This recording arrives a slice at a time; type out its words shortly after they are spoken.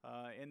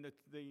And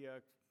the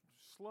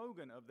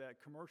slogan of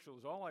that commercial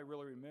is all I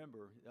really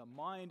remember.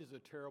 Mind is a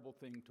terrible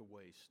thing to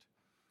waste.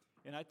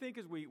 And I think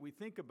as we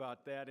think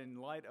about that in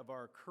light of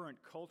our current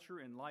culture,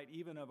 in light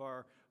even of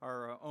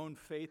our own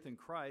faith in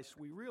Christ,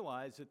 we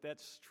realize that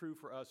that's true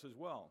for us as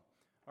well.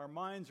 Our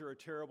minds are a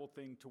terrible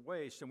thing to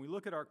waste. And we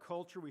look at our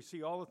culture, we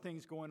see all the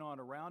things going on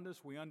around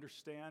us. We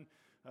understand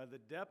the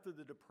depth of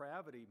the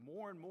depravity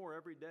more and more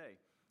every day.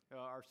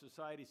 Our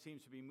society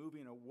seems to be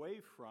moving away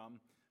from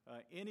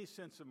any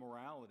sense of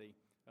morality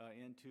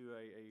into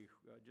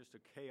just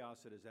a chaos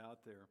that is out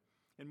there.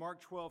 In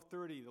Mark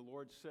 12:30, the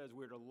Lord says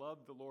we're to love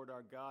the Lord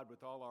our God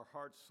with all our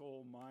heart,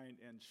 soul, mind,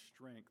 and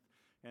strength.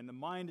 And the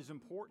mind is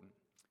important.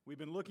 We've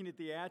been looking at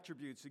the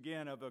attributes,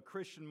 again, of a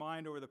Christian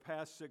mind over the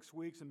past 6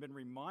 weeks and been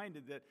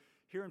reminded that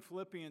here in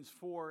Philippians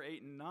 4,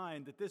 8, and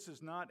 9, that this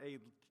is not a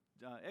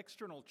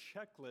external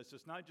checklist.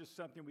 It's not just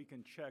something we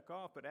can check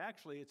off, but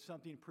actually it's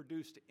something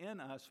produced in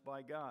us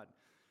by God.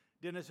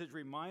 Dennis has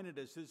reminded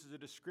us this is a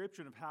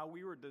description of how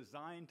we were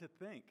designed to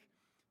think.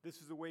 This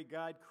is the way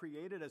God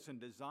created us and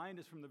designed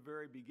us from the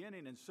very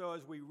beginning. And so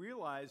as we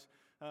realize,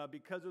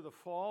 because of the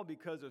fall,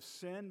 because of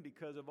sin,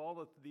 because of all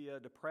of the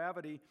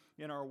depravity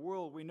in our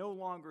world, we no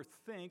longer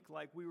think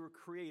like we were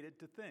created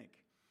to think.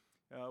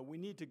 We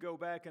need to go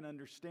back and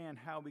understand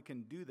how we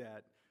can do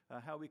that,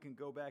 how we can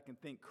go back and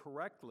think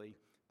correctly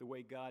the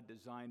way God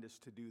designed us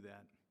to do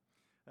that.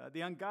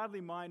 The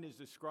ungodly mind is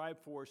described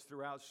for us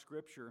throughout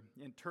Scripture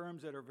in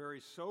terms that are very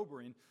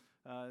sobering.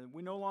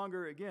 We no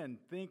longer, again,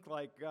 think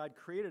like God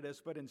created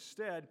us, but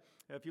instead,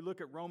 if you look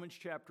at Romans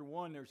chapter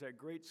 1, there's that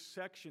great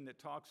section that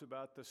talks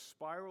about the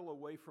spiral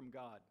away from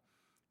God,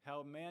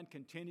 how man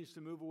continues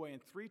to move away.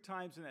 And 3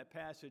 times in that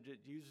passage, it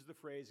uses the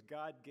phrase,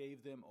 God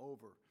gave them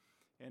over.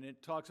 And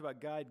it talks about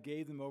God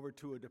gave them over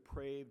to a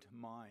depraved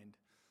mind.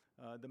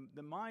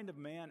 The mind of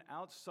man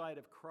outside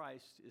of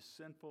Christ is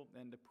sinful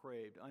and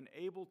depraved,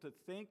 unable to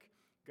think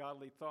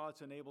godly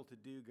thoughts, unable to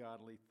do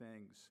godly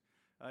things.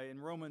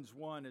 In Romans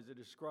 1, as it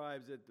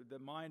describes it, the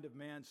mind of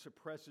man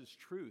suppresses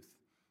truth.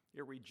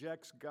 It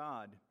rejects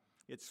God.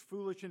 It's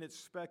foolish in its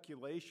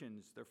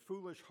speculations. Their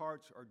foolish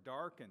hearts are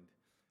darkened.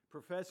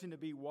 Professing to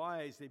be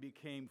wise, they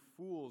became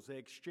fools. They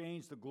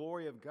exchanged the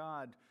glory of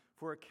God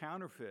for a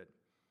counterfeit.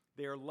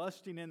 They are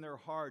lusting in their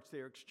hearts. They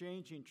are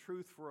exchanging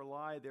truth for a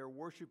lie. They are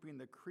worshiping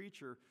the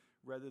creature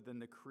rather than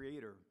the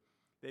Creator.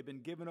 They've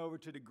been given over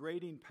to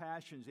degrading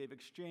passions. They've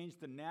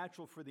exchanged the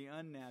natural for the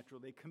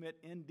unnatural. They commit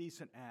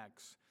indecent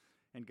acts,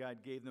 and God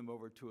gave them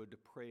over to a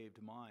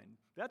depraved mind.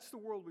 That's the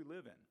world we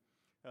live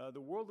in.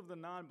 The world of the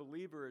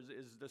non-believer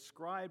is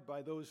described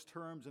by those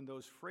terms and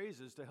those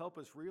phrases to help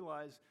us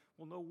realize,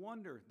 well, no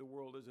wonder the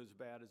world is as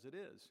bad as it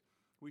is.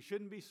 We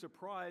shouldn't be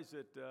surprised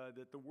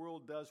that the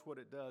world does what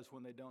it does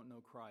when they don't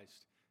know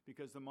Christ,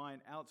 because the mind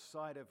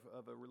outside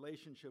of a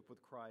relationship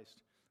with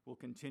Christ will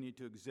continue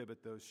to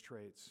exhibit those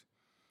traits.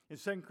 In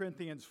 2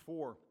 Corinthians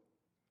 4,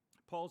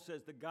 Paul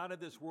says, the God of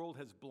this world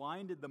has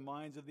blinded the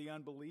minds of the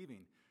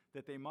unbelieving,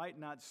 that they might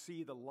not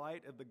see the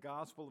light of the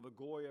gospel of the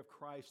glory of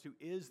Christ, who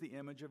is the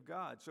image of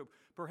God. So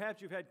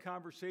perhaps you've had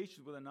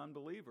conversations with an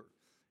unbeliever,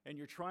 and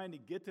you're trying to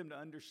get them to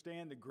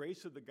understand the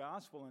grace of the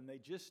gospel, and they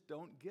just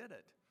don't get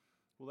it.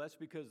 Well, that's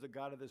because the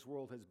God of this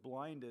world has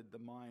blinded the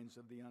minds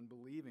of the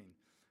unbelieving.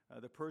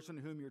 The person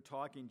whom you're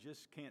talking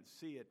just can't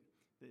see it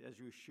as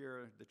you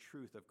share the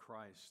truth of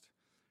Christ.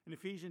 In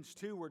Ephesians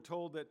 2, we're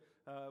told that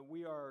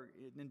we are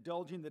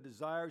indulging the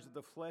desires of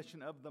the flesh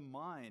and of the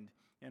mind,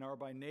 and are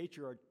by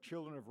nature are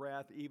children of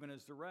wrath, even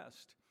as the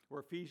rest. Or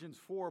Ephesians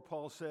 4,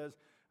 Paul says,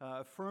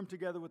 affirm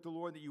together with the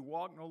Lord that you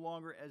walk no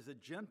longer as the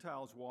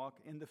Gentiles walk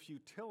in the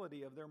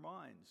futility of their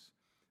minds.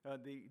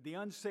 The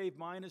unsaved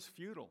mind is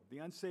futile. The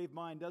unsaved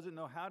mind doesn't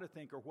know how to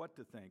think or what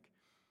to think.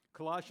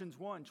 Colossians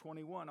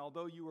 1:21,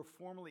 although you were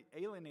formerly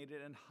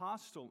alienated and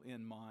hostile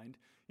in mind,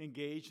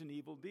 engaged in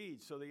evil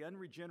deeds. So the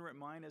unregenerate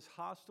mind is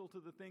hostile to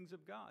the things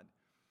of God.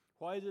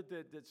 Why is it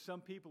that some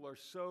people are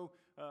so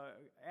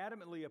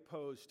adamantly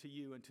opposed to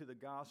you and to the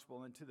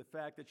gospel and to the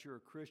fact that you're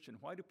a Christian?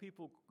 Why do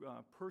people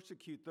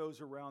persecute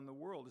those around the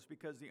world? It's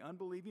because the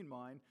unbelieving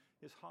mind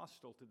is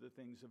hostile to the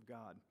things of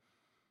God.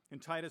 In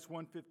Titus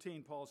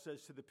 1:15, Paul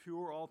says, to the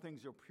pure all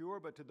things are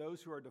pure, but to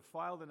those who are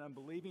defiled and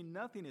unbelieving,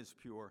 nothing is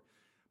pure.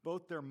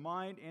 Both their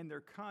mind and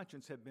their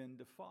conscience have been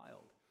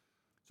defiled.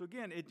 So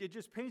again, it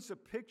just paints a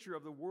picture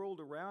of the world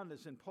around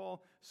us, and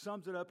Paul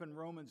sums it up in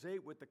Romans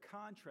 8 with the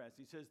contrast.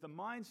 He says, the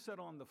mind set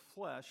on the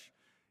flesh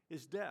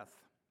is death,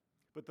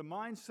 but the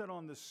mind set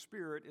on the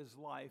spirit is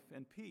life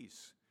and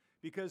peace.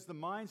 Because the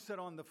mind set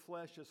on the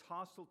flesh is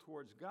hostile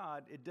towards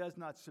God, it does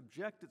not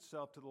subject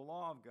itself to the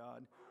law of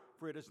God,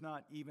 for it is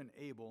not even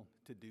able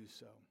to do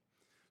so.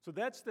 So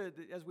that's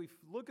as we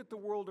look at the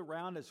world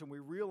around us and we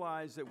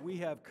realize that we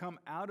have come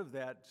out of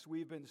that, so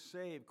we've been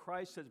saved,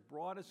 Christ has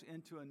brought us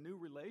into a new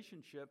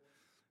relationship.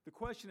 The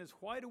question is,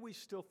 why do we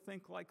still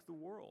think like the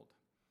world?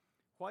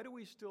 Why do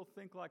we still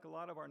think like a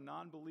lot of our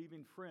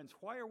non-believing friends?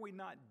 Why are we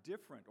not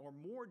different or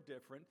more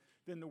different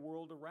than the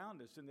world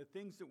around us and the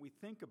things that we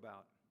think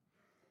about?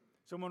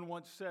 Someone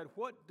once said,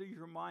 what does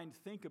your mind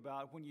think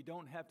about when you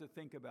don't have to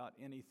think about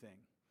anything?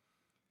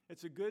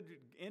 It's a good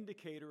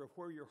indicator of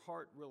where your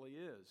heart really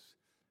is.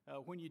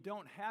 When you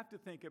don't have to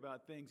think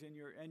about things and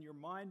your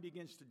mind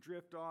begins to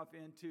drift off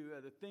into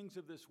the things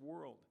of this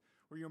world,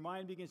 or your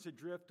mind begins to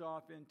drift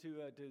off into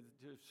to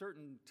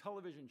certain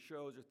television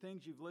shows or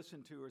things you've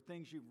listened to or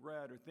things you've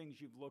read or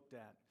things you've looked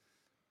at.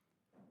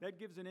 That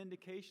gives an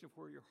indication of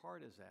where your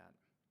heart is at.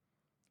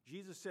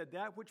 Jesus said,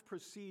 that which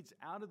proceeds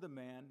out of the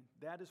man,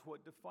 that is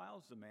what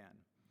defiles the man.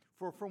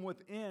 For from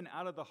within,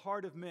 out of the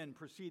heart of men,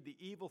 proceed the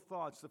evil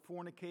thoughts, the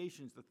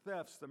fornications, the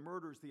thefts, the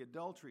murders, the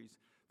adulteries,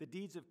 the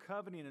deeds of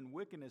coveting and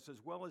wickedness,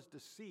 as well as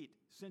deceit,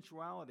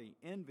 sensuality,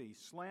 envy,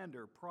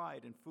 slander,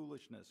 pride, and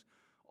foolishness.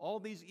 All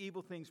these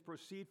evil things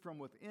proceed from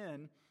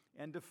within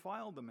and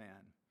defile the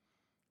man.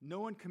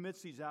 No one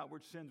commits these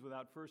outward sins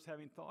without first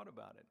having thought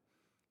about it.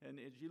 And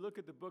as you look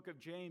at the book of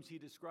James, he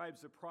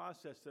describes the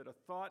process that a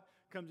thought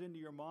comes into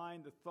your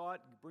mind. The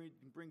thought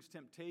brings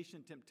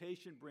temptation.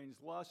 Temptation brings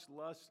lust.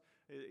 Lust,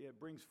 it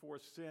brings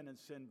forth sin, and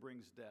sin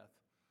brings death.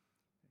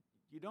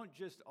 You don't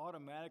just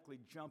automatically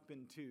jump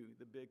into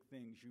the big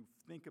things. You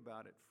think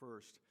about it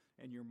first,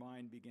 and your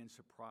mind begins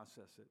to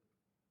process it.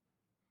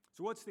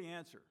 So what's the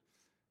answer?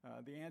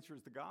 The answer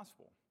is the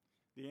gospel.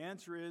 The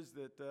answer is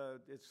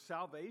that it's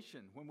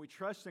salvation. When we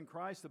trust in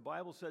Christ, the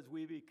Bible says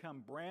we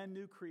become brand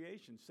new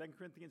creations. 2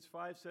 Corinthians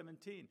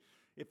 5:17.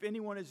 If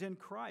anyone is in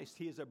Christ,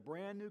 he is a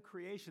brand new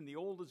creation. The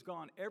old is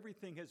gone.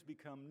 Everything has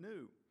become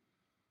new.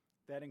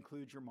 That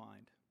includes your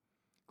mind.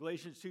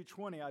 Galatians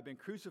 2:20, I've been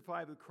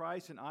crucified with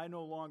Christ, and I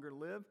no longer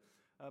live,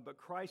 but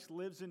Christ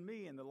lives in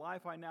me. And the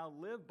life I now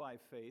live by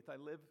faith, I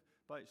live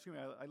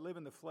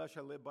in the flesh,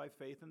 I live by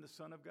faith in the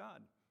Son of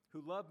God,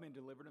 who loved me and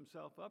delivered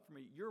himself up for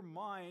me. Your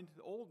mind,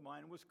 the old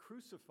mind, was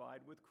crucified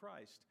with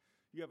Christ.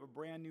 You have a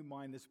brand new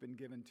mind that's been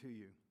given to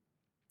you.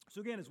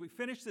 So again, as we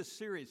finish this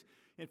series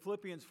in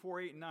Philippians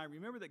 4:8 and 9,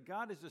 remember that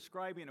God is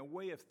describing a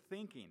way of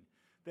thinking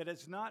that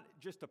is not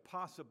just a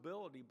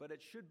possibility, but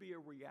it should be a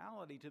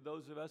reality to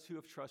those of us who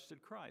have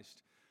trusted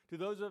Christ. To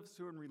those of us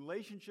who are in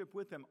relationship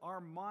with him, our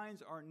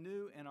minds are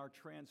new and are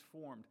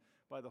transformed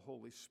by the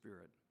Holy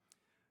Spirit.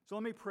 So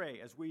let me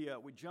pray as we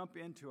jump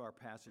into our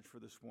passage for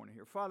this morning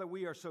here. Father,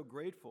 we are so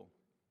grateful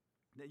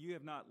that you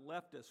have not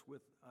left us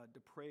with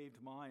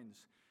depraved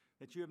minds,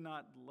 that you have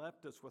not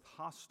left us with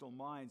hostile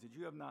minds, that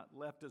you have not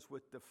left us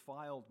with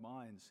defiled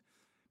minds.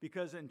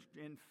 Because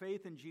in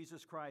faith in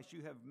Jesus Christ,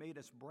 you have made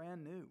us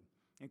brand new,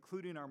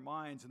 including our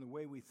minds and the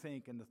way we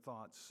think and the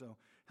thoughts. So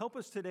help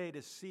us today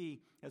to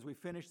see, as we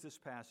finish this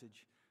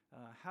passage,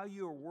 how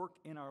you are work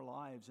in our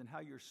lives and how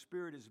your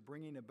Spirit is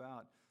bringing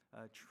about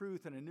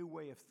truth and a new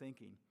way of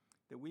thinking,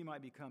 that we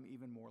might become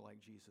even more like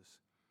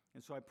Jesus.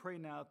 And so I pray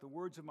now that the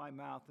words of my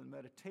mouth and the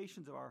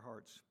meditations of our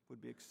hearts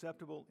would be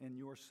acceptable in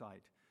your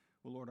sight,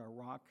 O Lord, our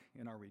rock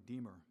and our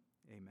Redeemer.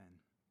 Amen.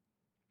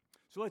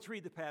 So let's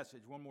read the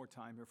passage one more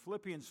time here.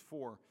 Philippians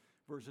 4,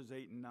 verses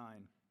 8 and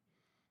 9.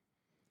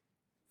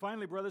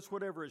 Finally, brothers,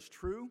 whatever is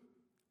true,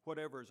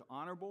 whatever is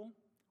honorable,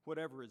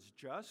 whatever is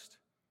just,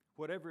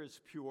 whatever is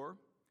pure,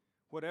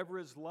 whatever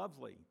is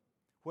lovely,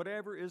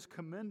 whatever is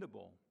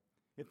commendable,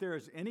 if there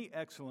is any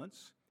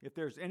excellence, if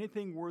there's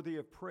anything worthy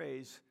of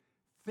praise,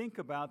 think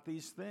about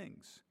these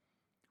things.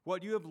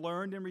 What you have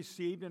learned and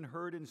received and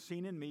heard and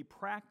seen in me,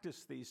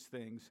 practice these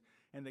things,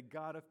 and the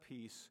God of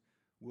peace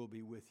will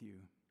be with you.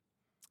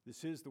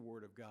 This is the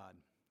word of God.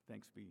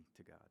 Thanks be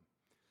to God.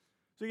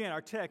 So again,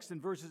 our text in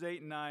verses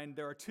 8 and 9,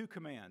 there are two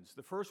commands.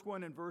 The first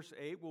one in verse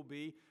 8 will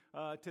be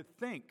to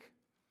think.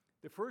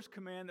 The first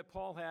command that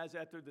Paul has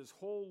after this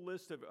whole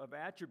list of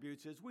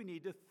attributes is we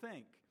need to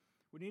think.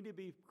 We need to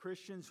be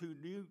Christians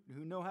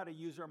who know how to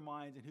use our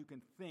minds and who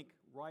can think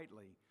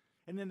rightly.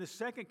 And then the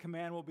second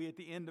command will be at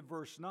the end of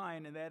verse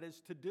 9, and that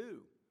is to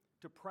do,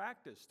 to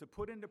practice, to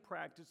put into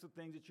practice the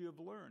things that you have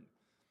learned.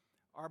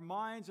 Our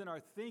minds and our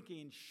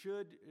thinking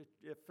should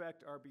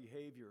affect our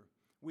behavior.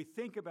 We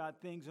think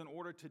about things in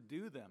order to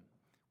do them.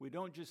 We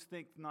don't just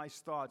think nice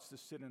thoughts to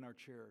sit in our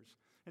chairs.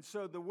 And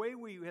so the way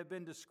we have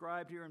been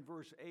described here in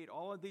verse 8,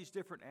 all of these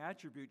different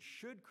attributes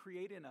should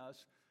create in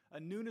us a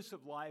newness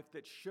of life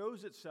that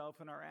shows itself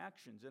in our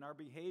actions and our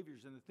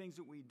behaviors and the things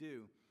that we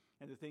do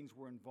and the things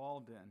we're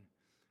involved in.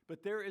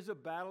 But there is a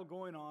battle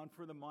going on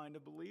for the mind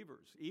of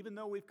believers. Even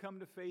though we've come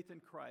to faith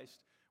in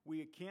Christ,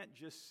 we can't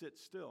just sit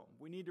still.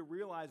 We need to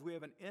realize we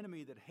have an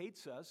enemy that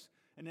hates us,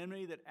 an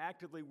enemy that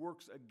actively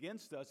works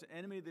against us, an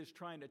enemy that's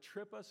trying to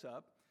trip us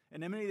up,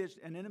 an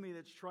enemy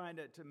that's trying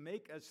to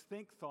make us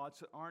think thoughts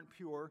that aren't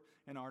pure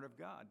and aren't of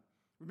God.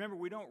 Remember,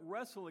 we don't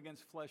wrestle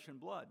against flesh and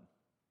blood.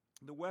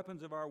 The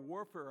weapons of our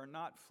warfare are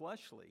not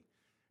fleshly.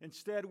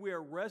 Instead, we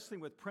are wrestling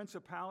with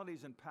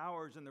principalities and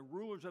powers and the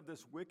rulers of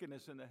this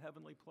wickedness in the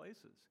heavenly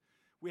places.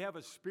 We have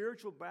a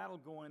spiritual battle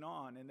going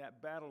on, and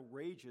that battle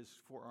rages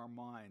for our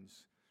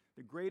minds.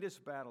 The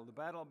greatest battle, the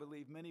battle I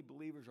believe many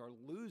believers are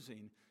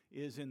losing,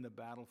 is in the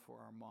battle for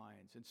our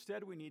minds.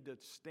 Instead, we need to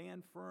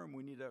stand firm.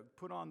 We need to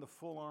put on the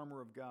full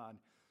armor of God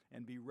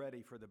and be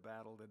ready for the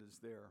battle that is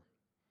there.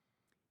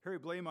 Harry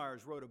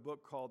Blamires wrote a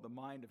book called The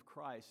Mind of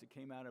Christ. It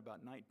came out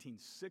about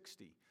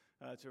 1960.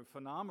 It's a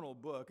phenomenal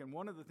book, and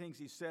one of the things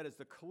he said is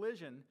the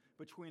collision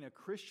between a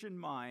Christian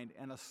mind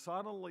and a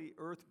subtly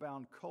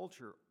earthbound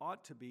culture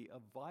ought to be a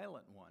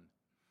violent one.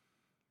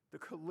 The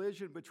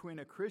collision between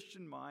a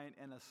Christian mind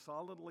and a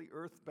solidly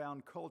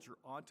earthbound culture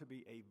ought to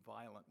be a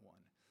violent one.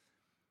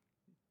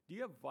 Do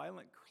you have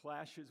violent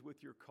clashes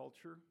with your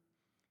culture?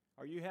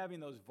 Are you having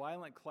those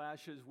violent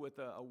clashes with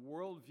a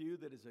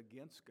worldview that is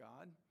against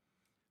God?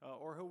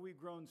 Or have we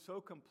grown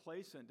so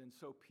complacent and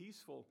so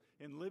peaceful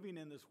in living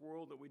in this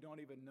world that we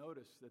don't even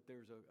notice that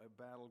there's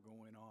a battle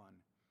going on?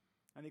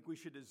 I think we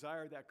should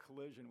desire that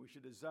collision. We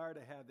should desire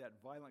to have that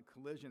violent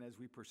collision as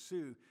we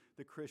pursue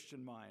the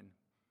Christian mind.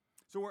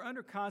 So we're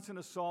under constant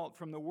assault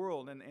from the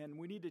world, and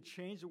we need to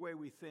change the way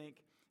we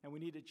think, and we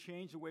need to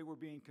change the way we're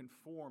being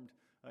conformed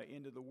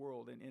into the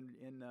world. And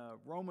in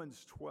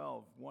Romans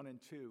 12, 1 and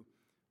 2,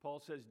 Paul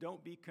says,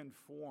 don't be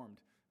conformed.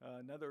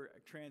 Another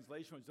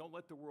translation was, don't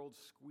let the world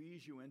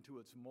squeeze you into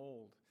its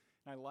mold.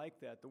 And I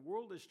like that. The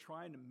world is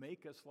trying to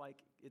make us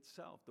like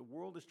itself. The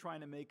world is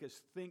trying to make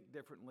us think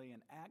differently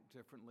and act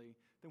differently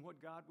than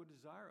what God would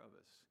desire of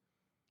us.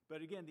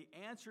 But again, the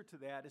answer to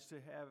that is to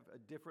have a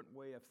different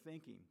way of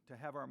thinking, to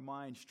have our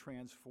minds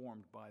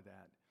transformed by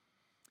that.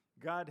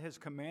 God has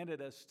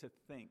commanded us to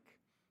think.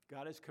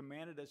 God has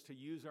commanded us to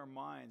use our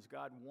minds.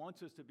 God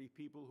wants us to be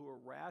people who are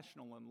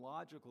rational and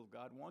logical.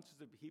 God wants us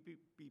to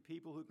be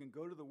people who can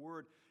go to the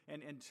Word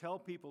and tell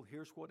people,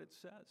 here's what it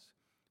says.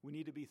 We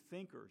need to be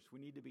thinkers. We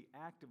need to be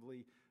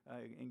actively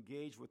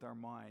engaged with our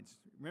minds.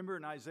 Remember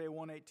in Isaiah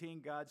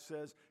 1:18, God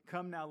says,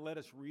 come now, let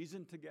us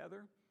reason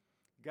together.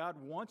 God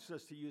wants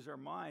us to use our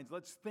minds.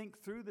 Let's think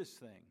through this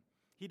thing.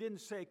 He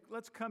didn't say,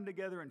 let's come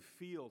together and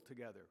feel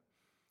together.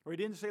 Or he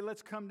didn't say,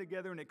 let's come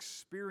together and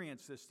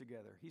experience this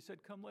together. He said,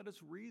 come, let us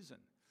reason.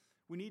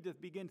 We need to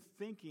begin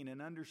thinking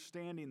and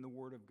understanding the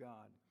Word of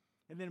God.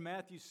 And then in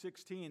Matthew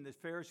 16, the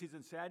Pharisees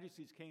and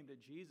Sadducees came to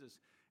Jesus,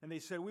 and they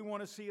said, we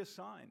want to see a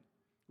sign.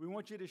 We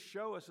want you to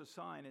show us a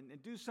sign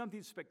and do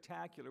something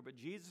spectacular. But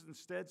Jesus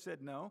instead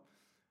said, no,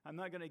 I'm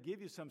not going to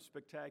give you some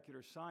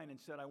spectacular sign.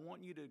 Instead, I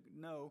want you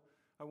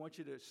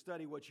to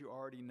study what you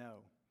already know.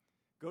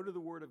 Go to the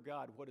Word of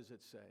God. What does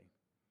it say?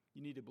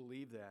 You need to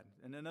believe that.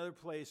 In another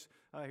place,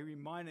 he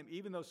reminded them,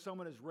 even though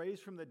someone is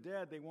raised from the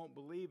dead, they won't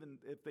believe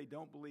if they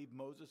don't believe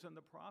Moses and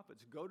the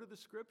prophets. Go to the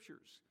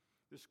Scriptures.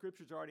 The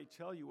Scriptures already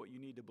tell you what you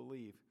need to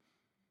believe.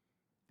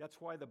 That's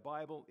why the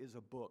Bible is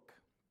a book.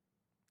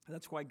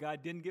 That's why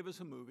God didn't give us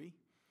a movie.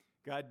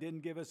 God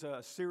didn't give us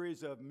a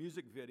series of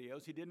music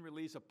videos. He didn't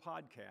release a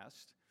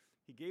podcast.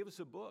 He gave us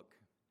a book.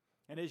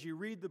 And as you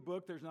read the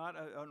book, there's not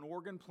an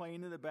organ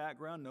playing in the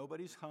background.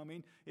 Nobody's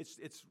humming.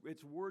 It's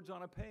words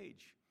on a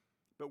page.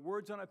 But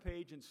words on a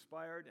page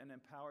inspired and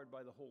empowered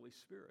by the Holy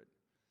Spirit.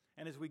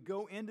 And as we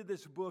go into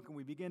this book and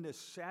we begin to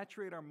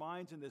saturate our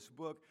minds in this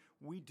book,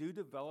 we do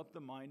develop the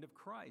mind of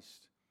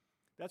Christ.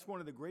 That's one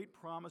of the great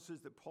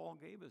promises that Paul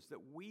gave us, that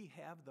we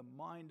have the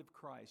mind of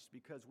Christ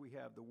because we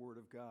have the Word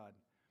of God.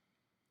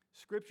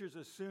 Scriptures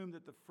assume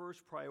that the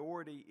first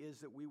priority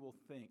is that we will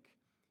think,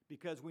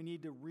 because we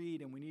need to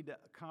read and we need to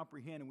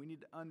comprehend and we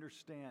need to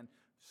understand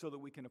so that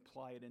we can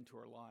apply it into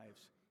our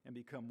lives and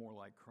become more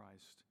like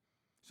Christ.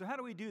 So how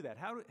do we do that?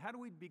 How do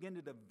we begin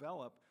to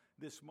develop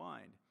this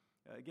mind?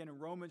 Again, in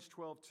Romans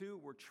 12:2,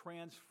 we're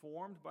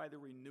transformed by the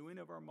renewing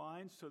of our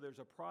minds. So there's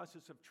a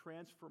process of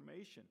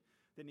transformation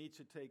that needs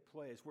to take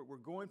place. We're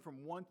going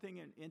from one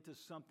thing into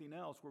something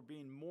else. We're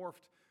being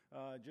morphed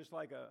just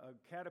like a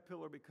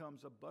caterpillar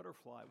becomes a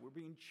butterfly. We're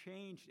being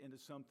changed into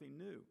something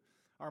new.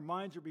 Our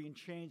minds are being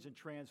changed and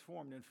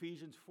transformed. In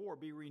Ephesians 4,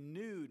 be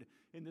renewed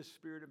in the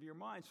spirit of your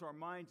mind. So our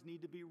minds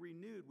need to be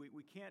renewed. We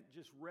can't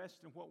just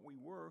rest in what we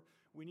were.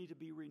 We need to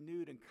be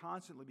renewed and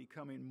constantly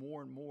becoming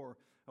more and more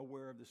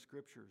aware of the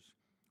Scriptures.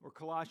 Or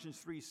Colossians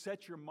 3,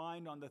 set your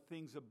mind on the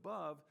things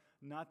above,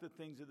 not the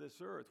things of this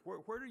earth.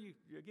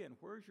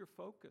 Where's your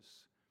focus?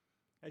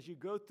 As you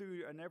go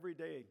through an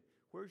everyday,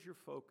 where's your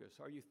focus?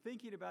 Are you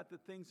thinking about the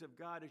things of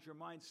God? Is your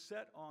mind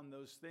set on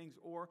those things?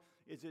 Or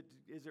is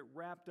it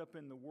wrapped up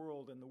in the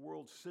world and the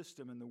world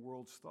system and the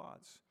world's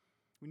thoughts?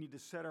 We need to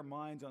set our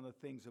minds on the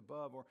things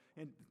above. Or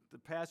in the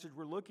passage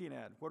we're looking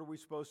at, what are we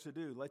supposed to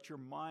do? Let your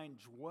mind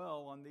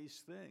dwell on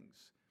these things.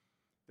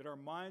 That our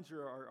minds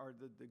are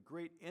the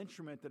great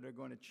instrument that are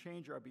going to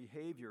change our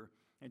behavior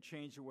and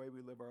change the way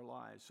we live our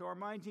lives. So our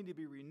minds need to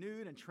be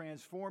renewed and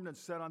transformed and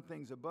set on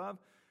things above.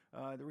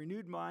 The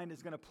renewed mind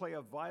is going to play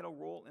a vital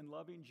role in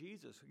loving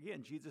Jesus.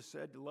 Again, Jesus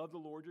said to love the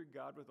Lord your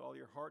God with all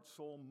your heart,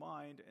 soul,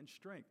 mind, and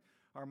strength.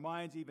 Our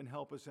minds even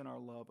help us in our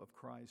love of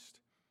Christ.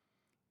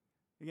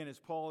 Again, as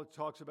Paul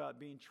talks about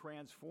being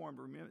transformed,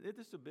 remember,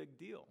 this is a big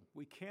deal.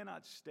 We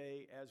cannot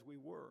stay as we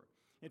were.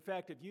 In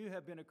fact, if you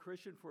have been a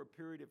Christian for a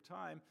period of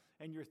time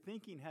and your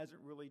thinking hasn't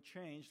really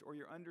changed, or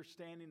your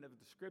understanding of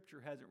the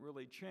Scripture hasn't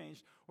really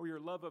changed, or your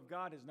love of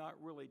God has not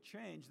really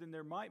changed, then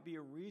there might be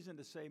a reason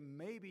to say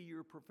maybe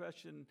your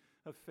profession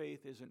of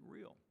faith isn't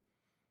real.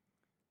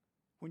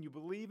 When you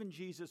believe in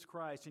Jesus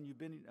Christ and you've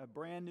been a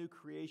brand new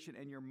creation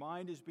and your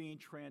mind is being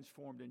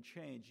transformed and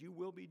changed, you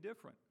will be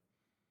different.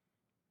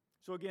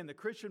 So again, the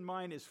Christian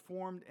mind is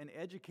formed and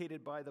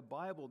educated by the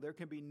Bible. There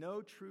can be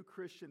no true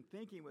Christian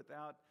thinking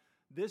without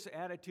this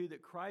attitude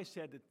that Christ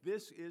had, that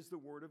this is the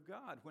Word of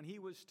God. When he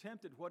was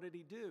tempted, what did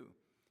he do?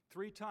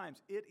 3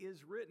 times, it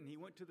is written. He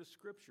went to the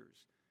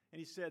Scriptures, and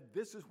he said,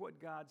 this is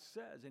what God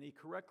says. And he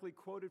correctly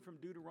quoted from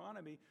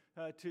Deuteronomy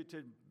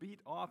to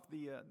beat off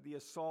the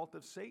assault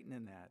of Satan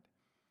in that.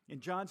 In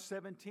John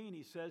 17,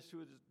 he says to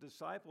his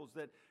disciples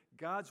that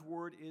God's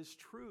Word is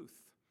truth,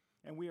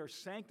 and we are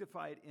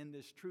sanctified in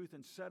this truth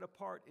and set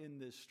apart in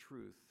this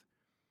truth.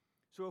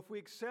 So if we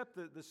accept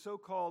the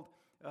so-called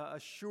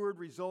assured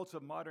results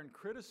of modern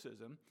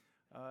criticism,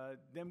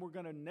 then we're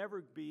going to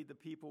never be the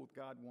people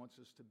God wants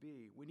us to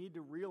be. We need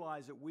to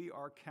realize that we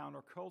are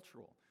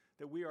countercultural,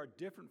 that we are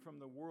different from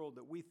the world,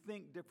 that we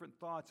think different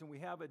thoughts, and we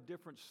have a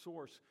different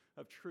source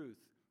of truth.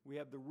 We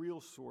have the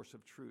real source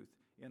of truth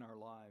in our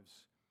lives.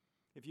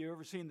 If you've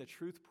ever seen The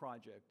Truth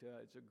Project,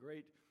 it's a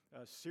great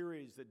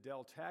series that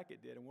Del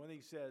Tackett did. And one thing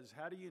he says,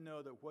 how do you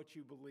know that what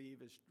you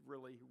believe is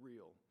really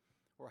real?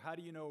 Or how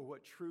do you know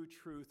what true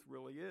truth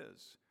really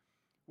is?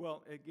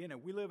 Well, again,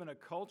 we live in a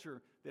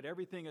culture that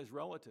everything is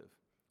relative.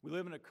 We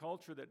live in a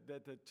culture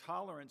that the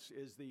tolerance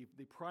is the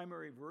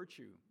primary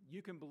virtue.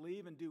 You can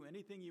believe and do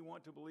anything you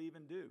want to believe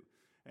and do,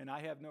 and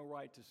I have no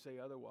right to say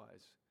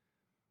otherwise.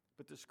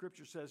 But the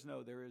Scripture says,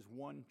 no, there is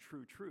one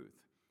true truth,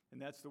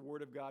 and that's the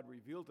Word of God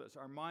revealed to us.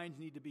 Our minds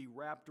need to be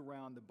wrapped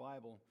around the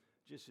Bible,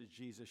 just as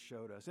Jesus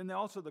showed us. And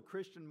also the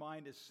Christian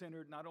mind is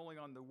centered not only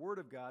on the Word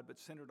of God, but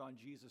centered on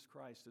Jesus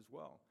Christ as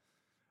well.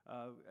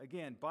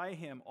 Again, by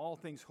him all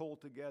things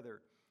hold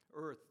together,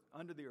 earth,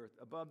 under the earth,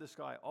 above the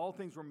sky. All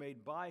things were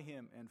made by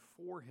him and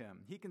for him.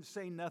 He can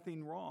say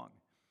nothing wrong.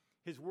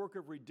 His work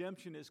of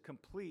redemption is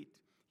complete.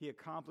 He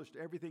accomplished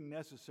everything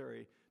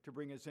necessary to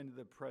bring us into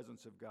the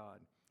presence of God.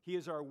 He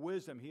is our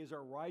wisdom. He is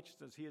our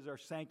righteousness. He is our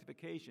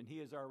sanctification. He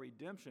is our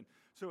redemption.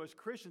 So as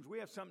Christians, we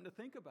have something to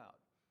think about.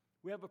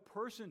 We have a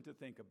person to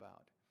think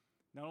about.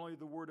 Not only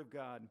the Word of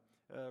God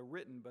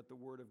written, but the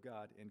Word of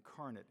God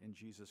incarnate in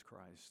Jesus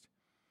Christ.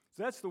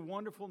 So that's the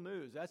wonderful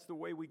news. That's the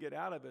way we get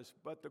out of this.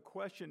 But the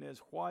question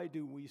is, why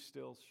do we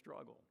still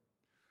struggle?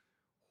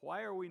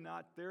 Why are we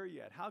not there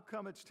yet? How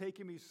come it's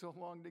taking me so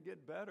long to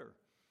get better?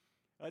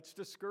 It's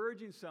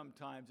discouraging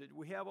sometimes.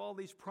 We have all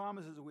these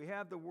promises. We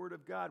have the Word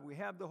of God. We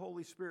have the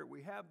Holy Spirit.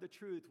 We have the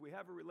truth. We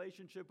have a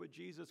relationship with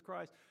Jesus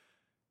Christ.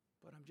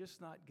 But I'm just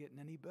not getting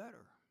any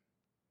better.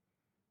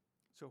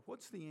 So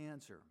what's the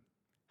answer?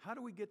 How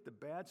do we get the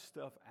bad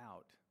stuff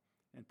out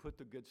and put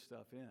the good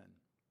stuff in?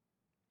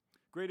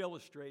 Great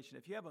illustration.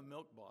 If you have a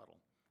milk bottle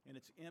and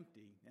it's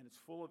empty and it's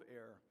full of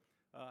air,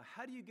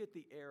 how do you get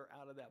the air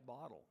out of that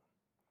bottle?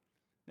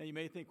 Now you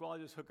may think, well, I'll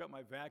just hook up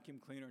my vacuum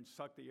cleaner and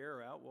suck the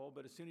air out. Well,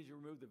 but as soon as you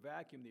remove the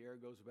vacuum, the air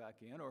goes back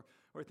in.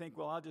 Or think,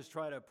 well, I'll just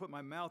try to put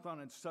my mouth on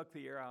and suck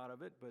the air out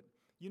of it. But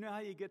you know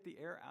how you get the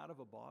air out of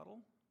a bottle?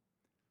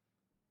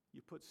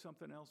 You put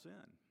something else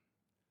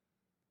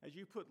in. As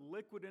you put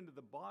liquid into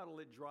the bottle,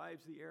 it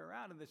drives the air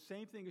out. And the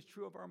same thing is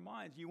true of our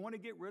minds. You want to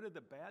get rid of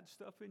the bad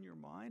stuff in your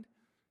mind?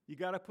 You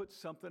got to put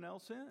something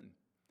else in.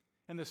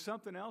 And the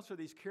something else are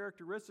these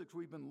characteristics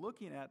we've been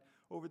looking at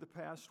over the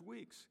past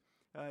weeks.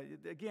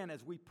 Again,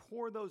 as we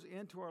pour those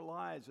into our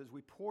lives, as we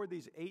pour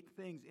these 8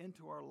 things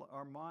into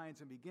our minds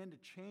and begin to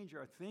change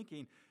our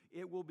thinking,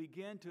 it will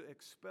begin to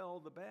expel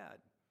the bad.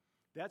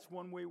 That's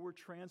one way we're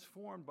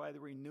transformed, by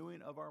the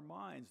renewing of our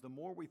minds. The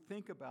more we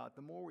think about,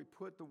 the more we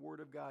put the Word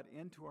of God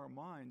into our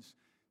minds,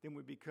 then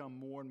we become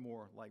more and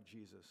more like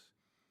Jesus.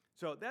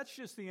 So that's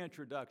just the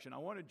introduction. I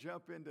want to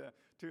jump into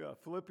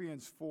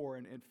Philippians 4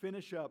 and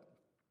finish up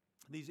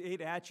these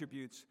 8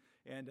 attributes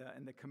and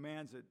the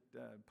commands that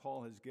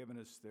Paul has given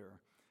us there.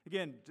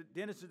 Again,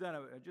 Dennis has done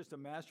just a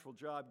masterful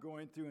job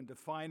going through and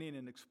defining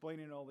and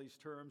explaining all these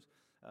terms.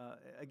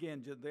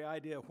 Again, the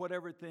idea of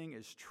whatever thing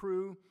is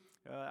true,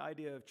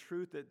 idea of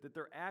truth, that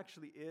there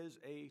actually is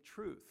a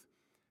truth.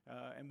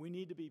 And we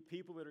need to be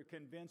people that are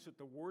convinced that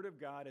the Word of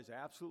God is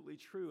absolutely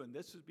true. And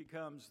this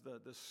becomes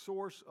the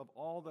source of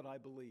all that I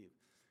believe.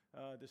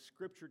 The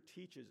Scripture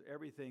teaches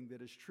everything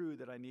that is true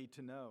that I need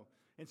to know.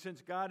 And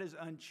since God is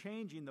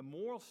unchanging, the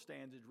moral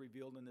standards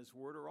revealed in this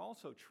Word are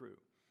also true.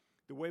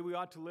 The way we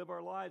ought to live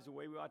our lives, the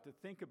way we ought to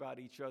think about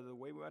each other, the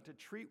way we ought to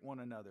treat one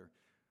another,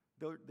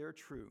 they're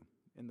true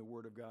in the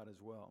Word of God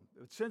as well.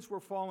 But since we're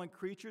fallen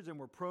creatures and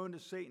we're prone to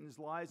Satan's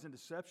lies and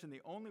deception,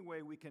 the only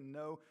way we can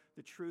know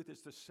the truth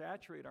is to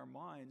saturate our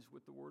minds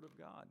with the Word of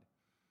God.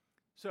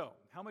 So,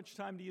 how much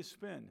time do you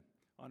spend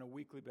on a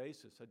weekly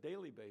basis, a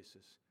daily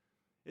basis?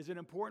 Is it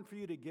important for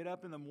you to get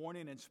up in the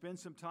morning and spend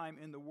some time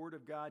in the Word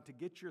of God to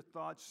get your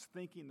thoughts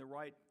thinking the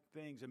right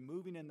things and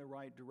moving in the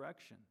right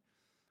direction?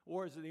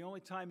 Or is it the only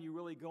time you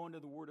really go into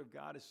the Word of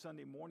God is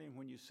Sunday morning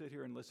when you sit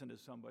here and listen to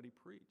somebody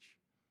preach?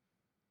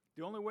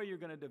 The only way you're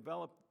going to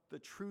develop the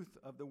truth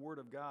of the Word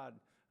of God,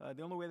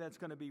 the only way that's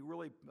going to be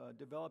really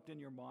developed in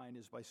your mind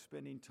is by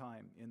spending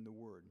time in the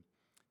Word.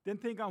 Then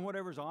think on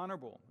whatever's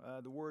honorable.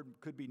 The word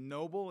could be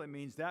noble. It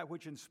means that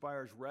which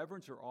inspires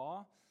reverence or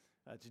awe.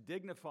 It's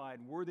dignified,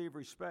 worthy of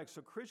respect.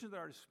 So Christians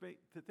are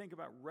to think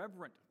about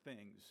reverent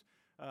things,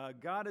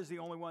 God is the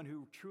only one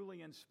who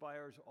truly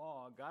inspires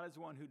awe. God is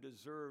the one who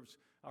deserves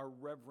our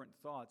reverent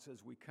thoughts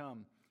as we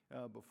come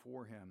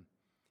before him.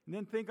 And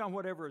then think on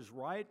whatever is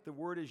right. The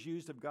word is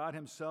used of God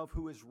himself,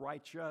 who is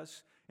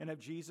righteous, and of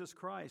Jesus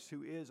Christ,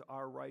 who is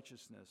our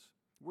righteousness.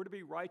 We're to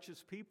be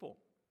righteous people.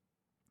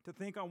 To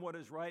think on what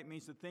is right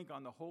means to think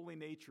on the holy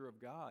nature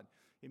of God.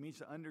 It means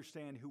to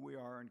understand who we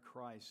are in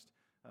Christ,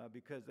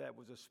 because that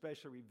was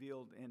especially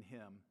revealed in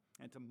him,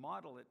 and to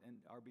model it in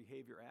our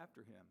behavior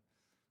after him.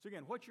 So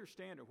again, what's your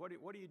standard? What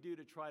do you do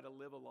to try to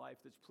live a life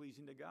that's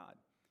pleasing to God?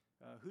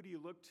 Who do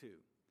you look to?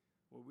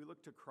 Well, we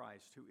look to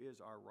Christ, who is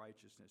our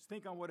righteousness.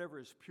 Think on whatever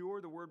is pure.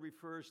 The word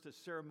refers to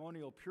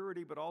ceremonial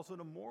purity, but also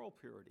to moral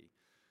purity.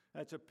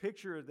 That's a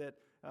picture that,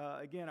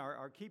 again,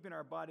 are keeping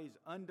our bodies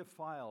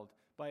undefiled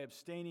by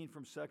abstaining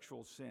from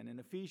sexual sin. In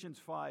Ephesians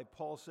 5,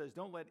 Paul says,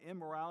 don't let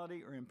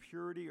immorality or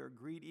impurity or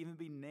greed even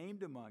be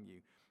named among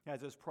you,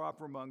 as is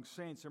proper among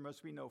saints. There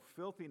must be no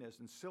filthiness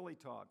and silly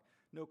talk,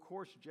 no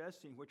coarse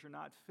jesting, which are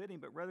not fitting,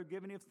 but rather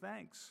giving of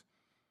thanks.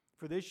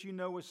 For this you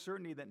know with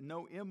certainty, that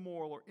no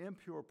immoral or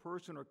impure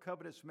person or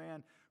covetous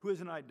man who is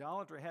an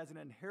idolater has an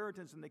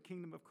inheritance in the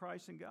kingdom of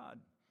Christ and God.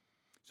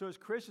 So as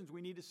Christians,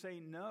 we need to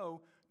say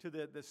no to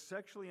the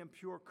sexually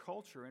impure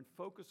culture and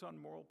focus on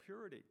moral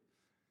purity.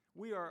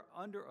 We are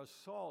under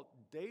assault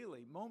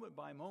daily, moment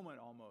by moment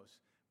almost,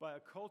 by a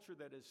culture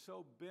that is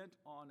so bent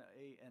on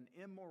an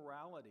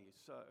immorality,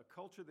 a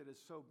culture that is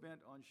so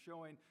bent on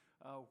showing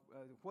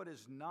what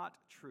is not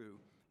true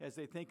as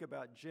they think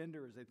about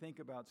gender, as they think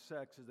about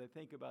sex, as they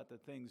think about the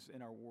things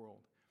in our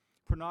world.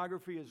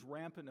 Pornography is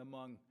rampant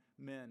among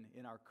men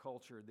in our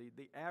culture.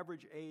 The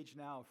average age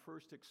now of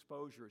first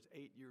exposure is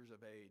 8 years of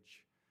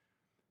age.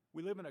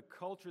 We live in a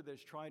culture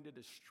that's trying to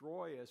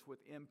destroy us with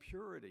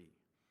impurity.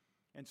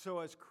 And so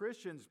as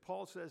Christians,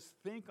 Paul says,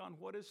 think on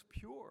what is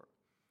pure.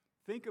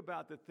 Think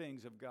about the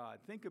things of God.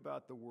 Think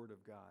about the Word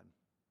of God.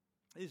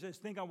 He says,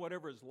 think on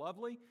whatever is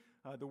lovely.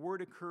 The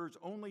word occurs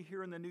only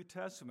here in the New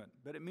Testament,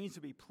 but it means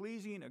to be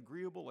pleasing,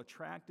 agreeable,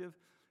 attractive.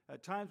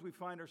 At times we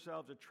find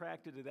ourselves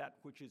attracted to that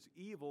which is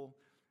evil,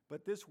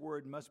 but this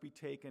word must be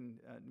taken,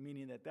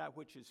 meaning that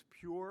which is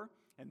pure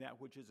and that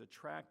which is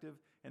attractive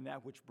and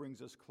that which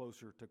brings us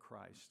closer to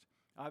Christ.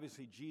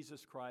 Obviously,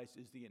 Jesus Christ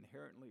is the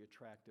inherently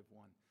attractive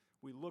one.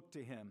 We look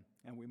to him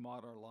and we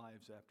model our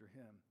lives after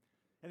him.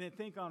 And then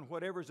think on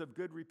whatever is of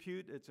good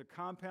repute. It's a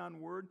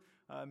compound word,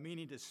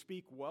 meaning to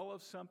speak well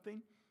of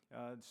something,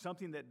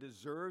 something that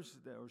deserves,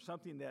 or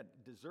something that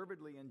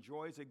deservedly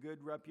enjoys a good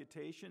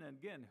reputation. And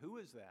again, who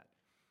is that?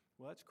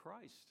 Well, that's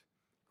Christ.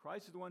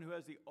 Christ is the one who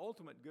has the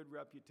ultimate good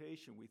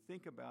reputation. We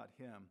think about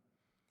him.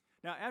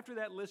 Now, after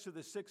that list of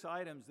the 6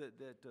 items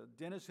that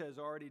Dennis has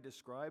already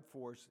described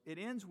for us, it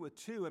ends with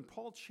 2, and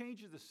Paul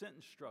changes the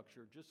sentence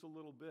structure just a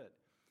little bit.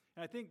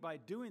 And I think by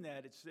doing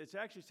that, it's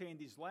actually saying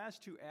these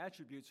last 2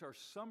 attributes are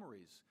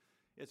summaries.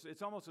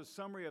 It's almost a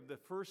summary of the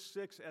first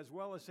 6, as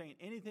well as saying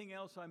anything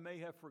else I may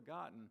have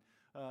forgotten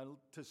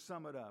to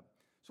sum it up.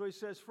 So he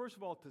says, first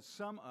of all, to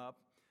sum up,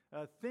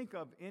 think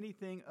of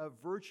anything of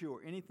virtue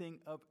or anything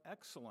of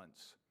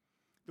excellence.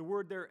 The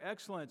word there,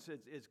 excellence,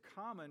 is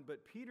common,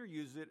 but Peter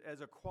uses it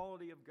as a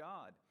quality of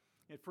God.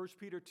 In 1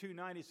 Peter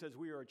 2:9, he says,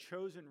 we are a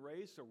chosen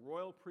race, a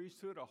royal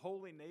priesthood, a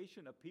holy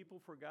nation, a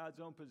people for God's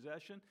own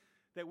possession,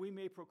 that we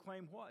may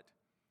proclaim what?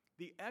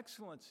 The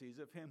excellencies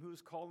of him who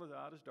has called us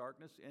out of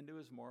darkness into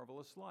his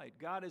marvelous light.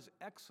 God is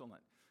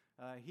excellent.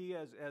 He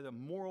has a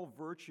moral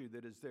virtue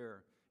that is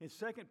there. In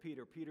 2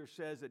 Peter, Peter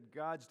says that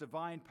God's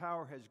divine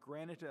power has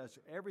granted to us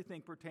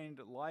everything pertaining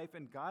to life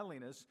and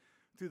godliness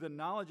through the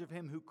knowledge of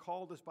him who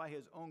called us by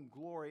his own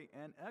glory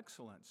and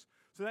excellence.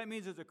 So that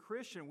means as a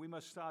Christian, we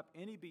must stop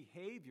any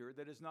behavior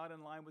that is not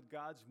in line with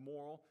God's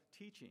moral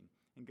teaching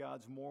and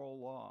God's moral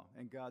law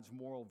and God's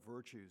moral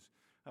virtues.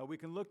 We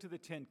can look to the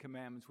 10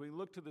 Commandments. We can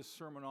look to the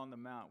Sermon on the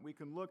Mount. We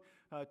can look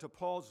to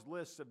Paul's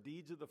list of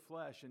deeds of the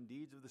flesh and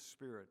deeds of the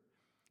Spirit.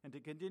 And to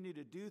continue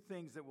to do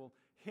things that will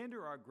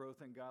hinder our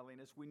growth in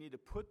godliness, we need to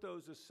put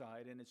those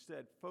aside and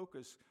instead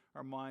focus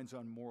our minds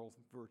on moral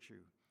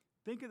virtue.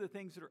 Think of the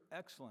things that are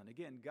excellent.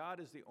 Again, God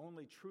is the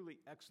only truly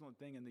excellent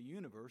thing in the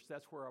universe.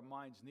 That's where our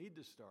minds need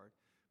to start.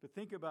 But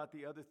think about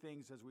the other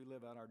things as we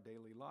live out our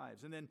daily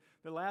lives. And then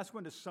the last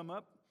one, to sum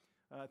up,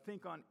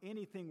 think on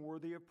anything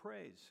worthy of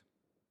praise.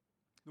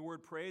 The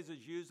word praise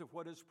is used of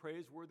what is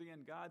praiseworthy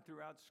in God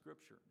throughout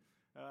Scripture.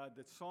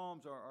 The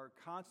Psalms are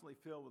constantly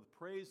filled with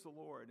praise the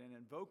Lord and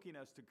invoking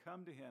us to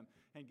come to him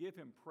and give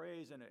him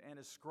praise and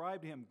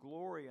ascribe to him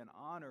glory and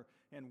honor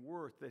and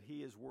worth that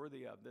he is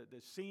worthy of.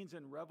 The scenes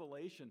in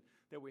Revelation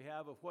that we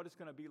have of what it's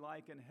going to be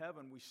like in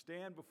heaven, we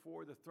stand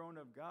before the throne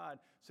of God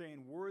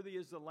saying, worthy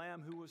is the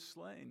Lamb who was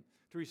slain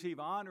to receive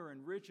honor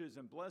and riches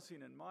and blessing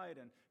and might.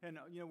 And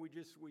we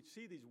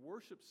see these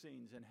worship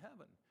scenes in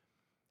heaven.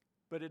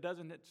 But it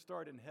doesn't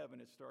start in heaven,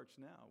 it starts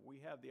now.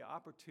 We have the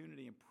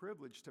opportunity and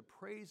privilege to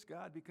praise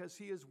God because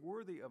he is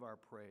worthy of our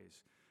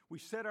praise. We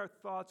set our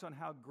thoughts on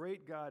how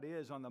great God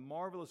is, on the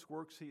marvelous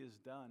works he has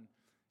done,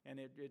 and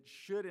it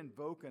should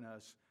invoke in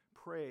us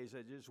praise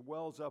that just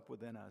wells up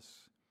within us.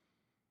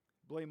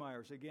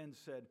 Blaemeyers again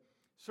said,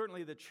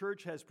 Certainly, the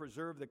church has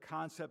preserved the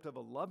concept of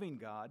a loving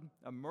God,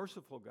 a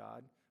merciful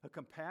God, a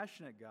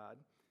compassionate God,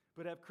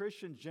 but have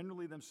Christians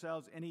generally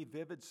themselves any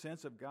vivid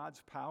sense of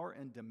God's power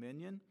and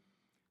dominion?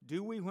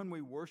 Do we, when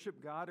we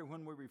worship God or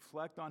when we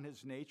reflect on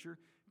His nature,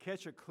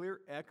 catch a clear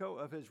echo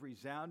of His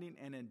resounding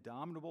and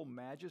indomitable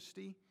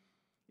majesty?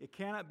 It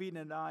cannot be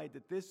denied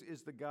that this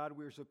is the God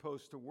we are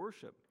supposed to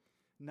worship,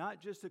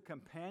 not just a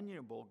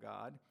companionable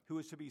God who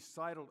is to be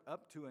sidled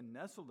up to and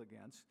nestled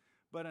against,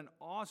 but an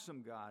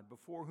awesome God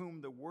before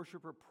whom the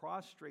worshiper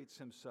prostrates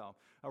himself,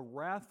 a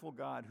wrathful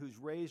God whose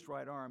raised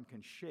right arm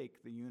can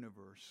shake the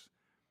universe.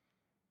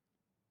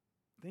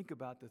 Think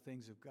about the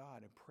things of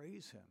God and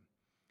praise Him.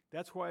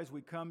 That's why as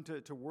we come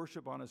to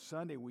worship on a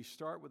Sunday, we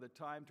start with a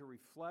time to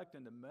reflect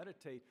and to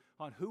meditate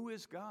on who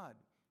is God,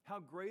 how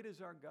great is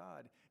our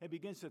God. It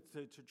begins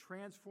to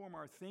transform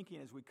our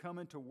thinking as we come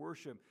into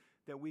worship,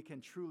 that we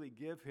can truly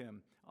give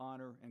Him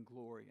honor and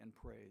glory and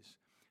praise.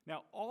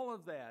 Now, all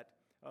of that,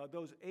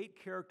 those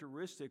 8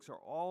 characteristics are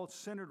all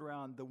centered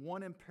around the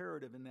one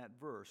imperative in that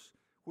verse,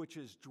 which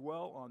is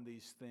dwell on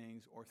these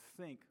things or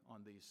think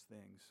on these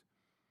things.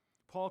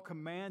 Paul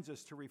commands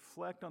us to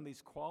reflect on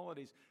these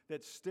qualities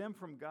that stem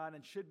from God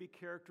and should be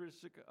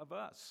characteristic of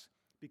us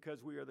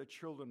because we are the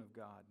children of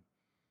God.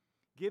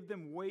 Give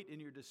them weight in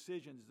your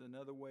decisions is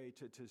another way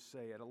to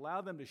say it.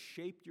 Allow them to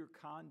shape your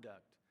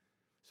conduct.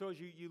 So as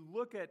you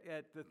look at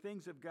the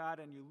things of God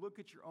and you look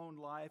at your own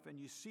life and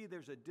you see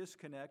there's a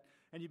disconnect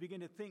and you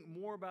begin to think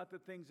more about the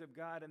things of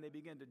God and they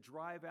begin to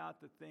drive out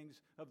the things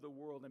of the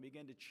world and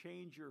begin to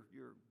change your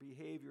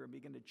behavior and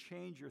begin to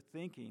change your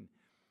thinking,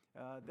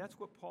 that's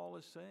what Paul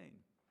is saying.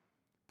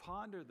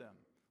 Ponder them.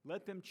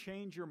 Let them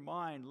change your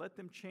mind. Let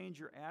them change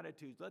your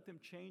attitudes. Let them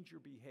change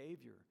your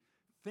behavior.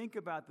 Think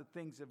about the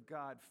things of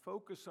God.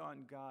 Focus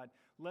on God.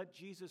 Let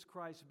Jesus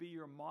Christ be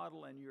your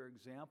model and your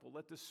example.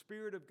 Let the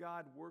Spirit of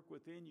God work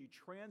within you,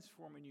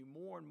 transforming you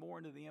more and more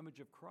into the image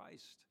of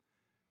Christ.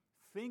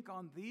 Think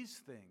on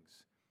these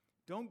things.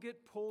 Don't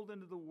get pulled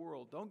into the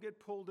world. Don't get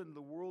pulled into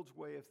the world's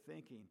way of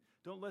thinking.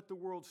 Don't let the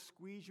world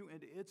squeeze you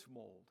into its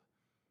mold.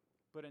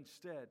 But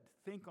instead,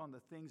 think on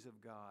the things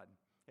of God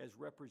as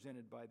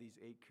represented by these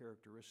 8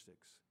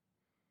 characteristics.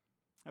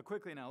 Now,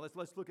 quickly now,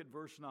 let's look at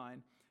verse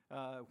 9.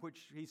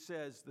 Which he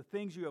says, the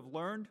things you have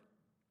learned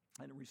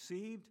and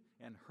received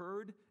and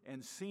heard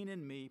and seen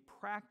in me,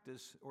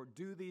 practice or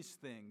do these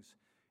things,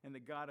 and the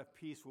God of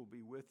peace will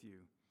be with you.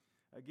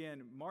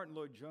 Again, Martin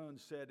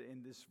Lloyd-Jones said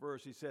in this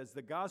verse, he says,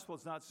 the gospel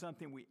is not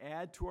something we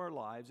add to our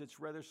lives, it's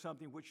rather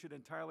something which should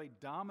entirely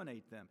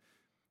dominate them.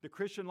 The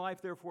Christian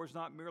life, therefore, is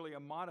not merely a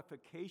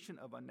modification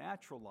of a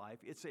natural life,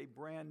 it's a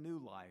brand new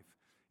life.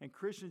 And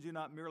Christians do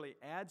not merely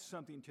add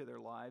something to their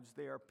lives,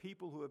 they are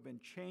people who have been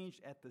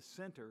changed at the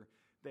center.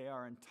 They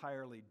are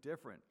entirely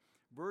different.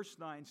 Verse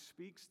 9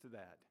 speaks to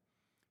that.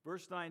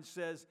 Verse 9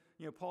 says,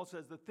 Paul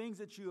says, the things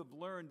that you have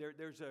learned,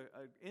 there's an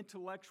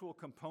intellectual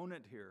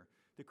component here.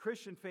 The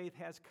Christian faith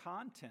has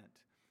content.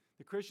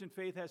 The Christian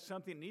faith has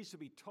something that needs to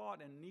be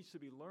taught and needs to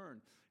be learned.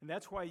 And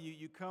that's why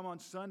you come on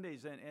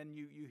Sundays and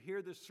you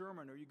hear the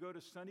sermon, or you go to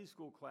Sunday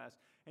school class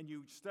and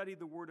you study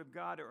the Word of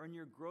God, or in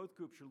your growth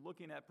groups you're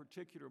looking at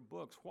particular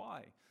books.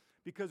 Why?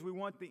 Because we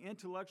want the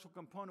intellectual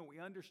component. We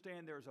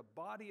understand there's a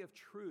body of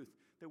truth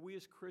that we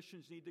as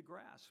Christians need to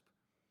grasp.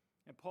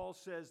 And Paul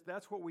says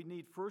that's what we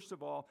need first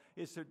of all,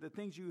 is the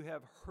things you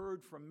have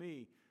heard from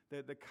me,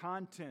 the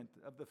content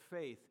of the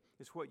faith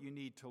is what you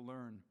need to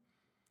learn.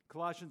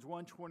 Colossians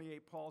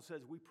 1:28, Paul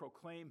says, we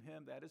proclaim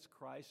Him, that is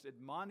Christ,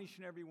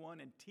 admonishing everyone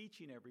and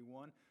teaching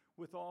everyone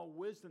with all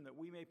wisdom, that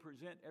we may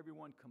present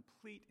everyone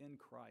complete in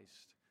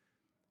Christ.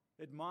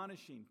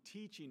 Admonishing,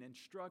 teaching,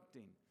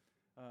 instructing.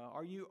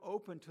 Are you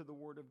open to the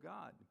Word of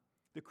God?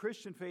 The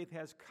Christian faith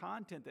has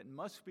content that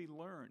must be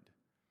learned.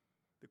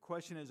 The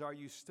question is, are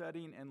you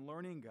studying and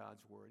learning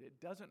God's Word? It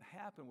doesn't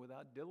happen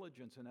without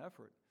diligence and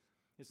effort.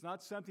 It's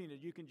not something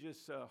that you can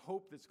just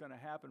hope that's going to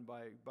happen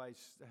by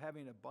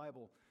having a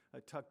Bible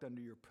tucked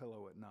under your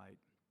pillow at night.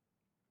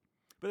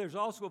 But there's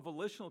also a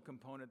volitional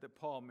component that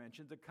Paul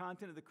mentioned. The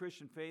content of the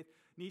Christian faith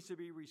needs to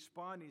be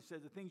responding. He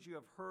says the things you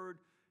have heard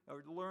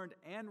or learned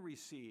and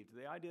received.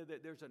 The idea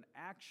that there's an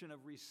action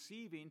of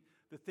receiving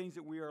the things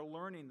that we are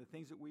learning, the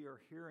things that we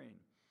are hearing.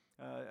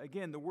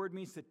 Again, the word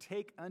means to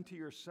take unto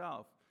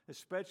yourself,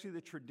 especially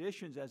the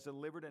traditions as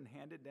delivered and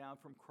handed down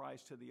from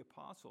Christ to the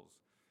apostles.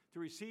 To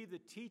receive the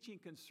teaching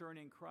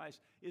concerning Christ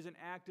is an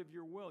act of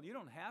your will. You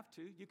don't have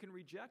to. You can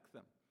reject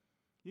them.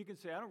 You can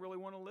say, I don't really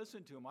want to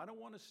listen to him. I don't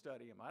want to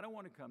study him. I don't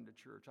want to come to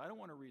church. I don't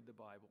want to read the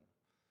Bible.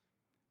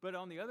 But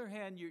on the other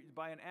hand,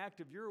 by an act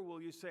of your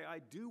will, you say, I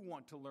do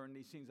want to learn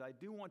these things. I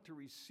do want to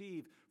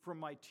receive from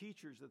my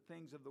teachers the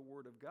things of the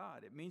Word of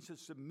God. It means to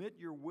submit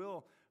your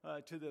will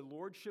to the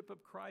lordship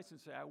of Christ and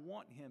say, I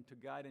want Him to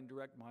guide and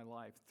direct my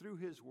life through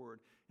His Word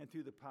and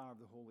through the power of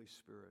the Holy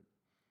Spirit.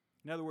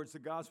 In other words, the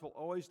gospel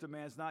always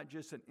demands not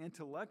just an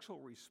intellectual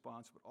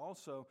response, but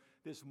also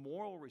this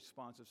moral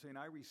response of saying,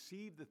 I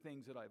receive the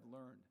things that I've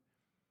learned.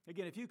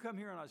 Again, if you come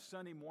here on a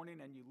Sunday morning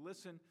and you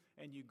listen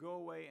and you go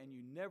away and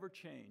you never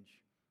change,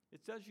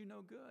 it does you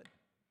no good.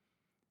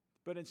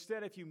 But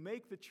instead, if you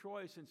make the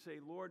choice and say,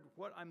 Lord,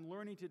 what I'm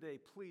learning today,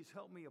 please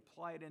help me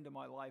apply it into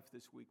my life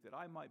this week that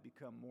I might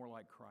become more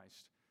like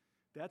Christ.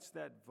 That's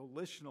that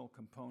volitional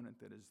component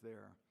that is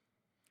there.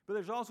 But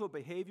there's also a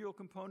behavioral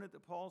component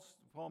that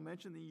Paul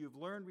mentioned, that you've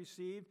learned,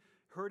 received,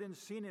 heard, and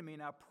seen in me.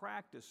 Now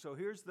practice. So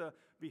here's the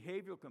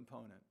behavioral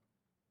component.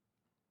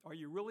 Are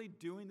you really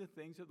doing the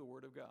things of the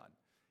Word of God?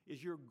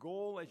 Is your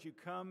goal as you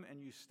come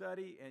and you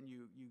study and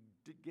you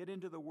get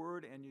into the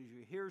Word and as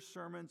you hear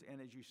sermons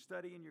and as you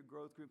study in your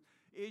growth group,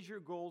 is your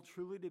goal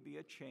truly to be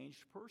a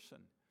changed person?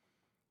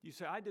 You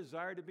say, I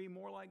desire to be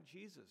more like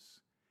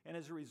Jesus. And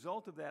as a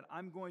result of that,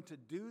 I'm going to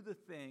do the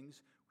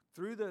things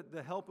through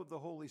the help of the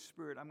Holy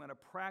Spirit. I'm going to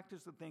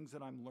practice the things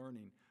that I'm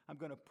learning. I'm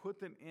going to put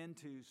them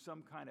into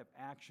some kind of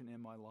action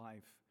in my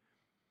life.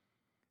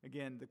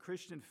 Again, the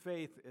Christian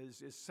faith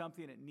is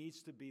something that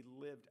needs to be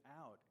lived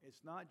out.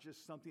 It's not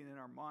just something in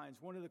our minds.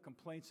 One of the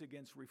complaints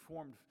against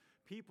Reformed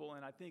people,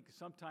 and I think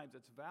sometimes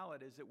it's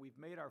valid, is that we've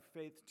made our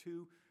faith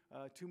too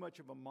much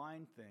of a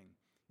mind thing.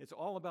 It's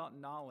all about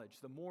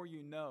knowledge. The more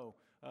you know,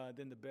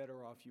 then the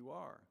better off you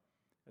are.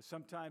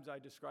 Sometimes I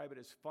describe it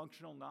as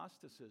functional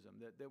Gnosticism,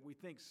 that we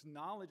think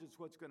knowledge is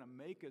what's going to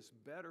make us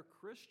better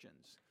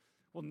Christians.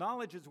 Well,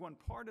 knowledge is one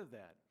part of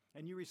that,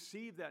 and you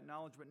receive that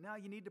knowledge, but now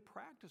you need to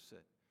practice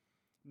it.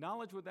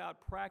 Knowledge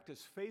without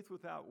practice, faith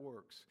without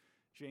works,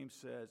 James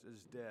says,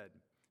 is dead.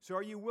 So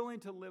are you willing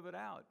to live it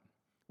out?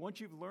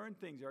 Once you've learned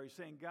things, are you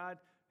saying, God,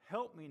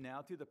 help me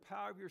now through the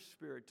power of your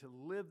Spirit to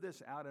live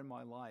this out in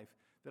my life,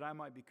 that I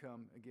might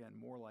become, again,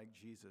 more like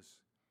Jesus?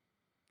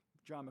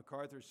 John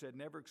MacArthur said,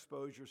 never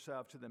expose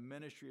yourself to the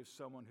ministry of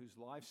someone whose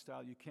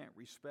lifestyle you can't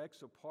respect.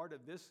 So part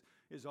of this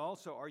is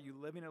also, are you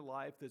living a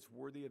life that's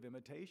worthy of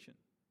imitation?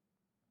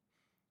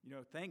 You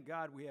know, thank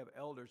God we have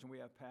elders and we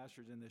have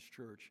pastors in this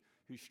church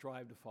who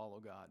strive to follow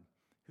God,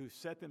 who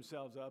set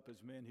themselves up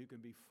as men who can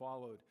be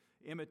followed.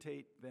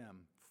 Imitate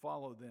them,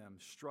 follow them,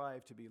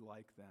 strive to be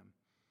like them.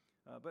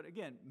 But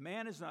again,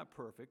 man is not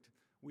perfect.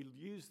 We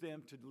use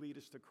them to lead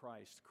us to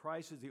Christ.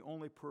 Christ is the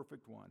only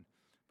perfect one.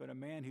 But a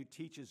man who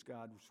teaches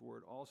God's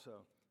word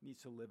also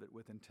needs to live it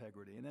with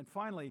integrity. And then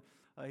finally,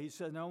 he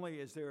said not only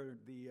is there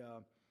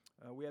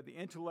we have the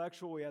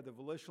intellectual, we have the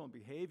volitional and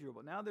behavioral,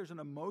 but now there's an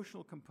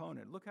emotional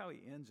component. Look how he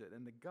ends it.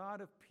 And the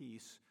God of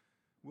peace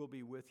will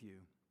be with you.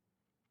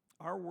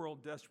 Our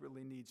world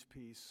desperately needs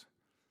peace.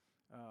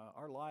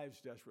 Our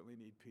lives desperately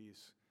need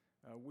peace.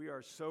 We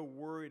are so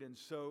worried and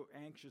so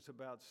anxious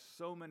about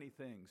so many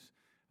things.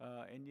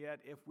 And yet,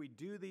 if we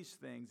do these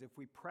things, if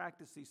we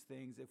practice these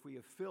things, if we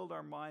have filled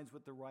our minds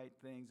with the right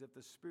things, if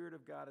the Spirit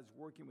of God is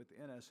working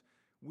within us,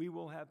 we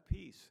will have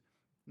peace.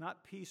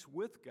 Not peace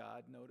with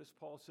God. Notice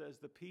Paul says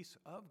the peace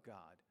of God.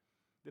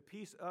 The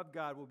peace of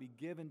God will be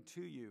given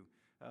to you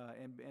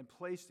and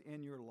placed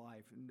in your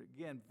life. And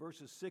again,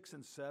 verses 6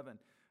 and 7,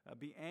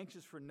 be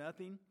anxious for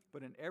nothing,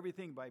 but in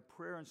everything by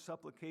prayer and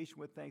supplication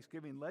with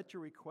thanksgiving, let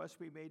your requests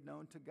be made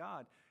known to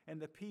God.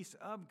 And the peace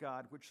of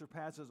God, which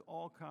surpasses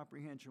all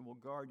comprehension, will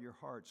guard your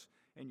hearts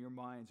and your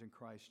minds in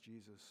Christ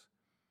Jesus.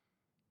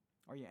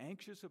 Are you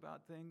anxious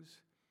about things?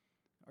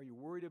 Are you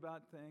worried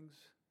about things?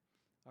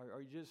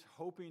 Are you just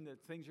hoping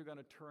that things are going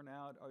to turn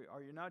out?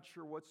 Are you not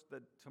sure what's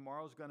that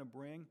tomorrow's going to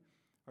bring?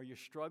 Are you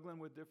struggling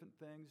with different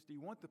things? Do you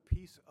want the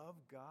peace of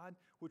God,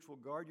 which will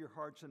guard your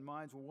hearts and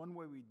minds? Well, one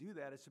way we do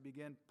that is to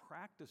begin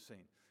practicing.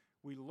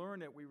 We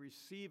learn it, we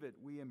receive it,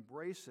 we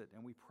embrace it,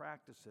 and we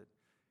practice it.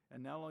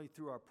 And not only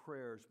through our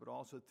prayers, but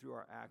also through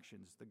our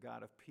actions, the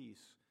God of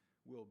peace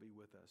will be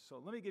with us.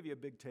 So let me give you a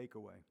big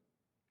takeaway.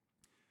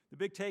 The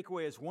big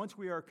takeaway is once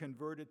we are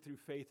converted through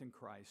faith in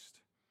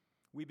Christ,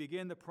 we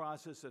begin the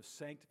process of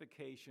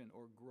sanctification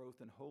or growth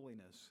in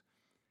holiness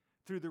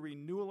through the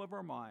renewal of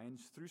our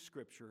minds through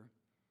Scripture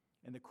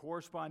and the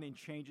corresponding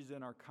changes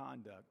in our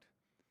conduct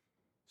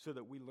so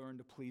that we learn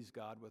to please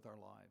God with our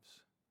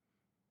lives.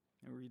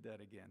 And read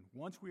that again.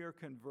 Once we are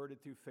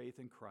converted through faith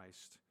in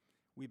Christ,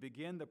 we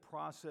begin the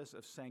process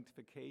of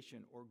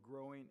sanctification or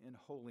growing in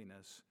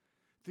holiness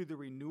through the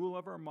renewal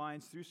of our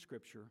minds through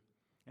Scripture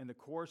and the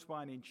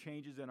corresponding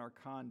changes in our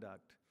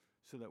conduct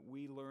so that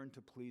we learn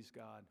to please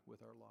God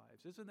with our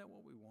lives. Isn't that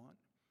what we want?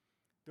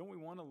 Don't we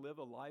want to live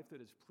a life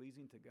that is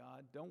pleasing to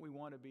God? Don't we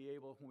want to be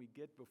able, when we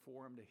get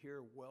before Him, to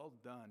hear, well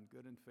done,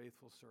 good and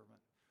faithful servant?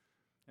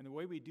 And the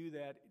way we do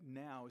that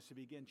now is to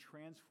begin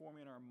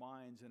transforming our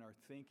minds and our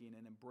thinking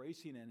and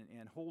embracing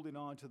and holding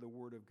on to the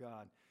Word of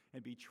God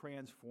and be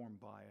transformed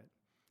by it.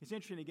 It's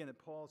interesting, again, that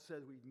Paul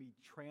says we be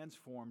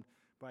transformed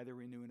by the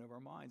renewing of our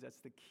minds. That's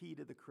the key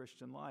to the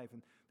Christian life.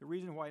 And the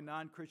reason why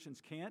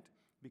non-Christians can't,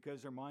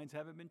 because their minds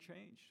haven't been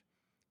changed.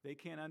 They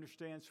can't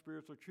understand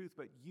spiritual truth,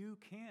 but you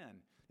can.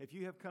 If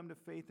you have come to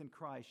faith in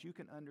Christ, you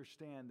can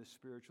understand the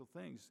spiritual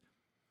things.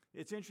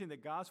 It's interesting, the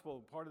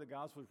gospel, part of the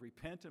gospel is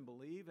repent and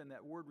believe, and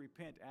that word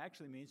repent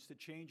actually means to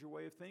change your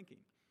way of thinking.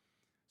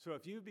 So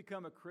if you've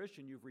become a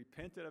Christian, you've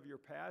repented of your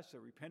past,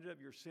 or repented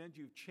of your sins,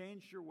 you've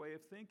changed your way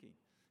of thinking.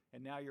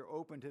 And now you're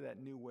open to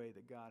that new way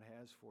that God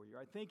has for you.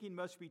 Our thinking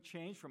must be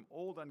changed from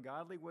old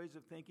ungodly ways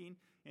of thinking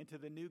into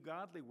the new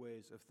godly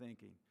ways of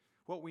thinking.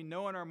 What we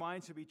know in our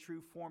minds to be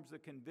true forms the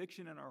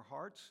conviction in our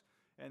hearts,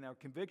 and our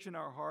conviction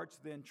in our hearts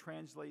then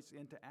translates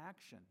into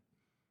action.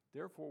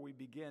 Therefore, we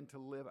begin to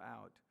live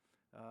out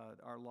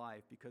our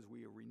life because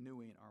we are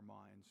renewing our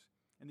minds.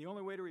 And the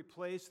only way to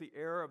replace the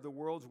error of the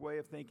world's way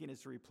of thinking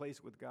is to replace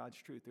it with God's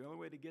truth. The only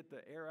way to get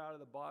the air out of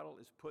the bottle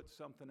is put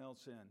something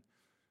else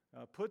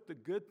in. Put the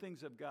good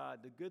things of God,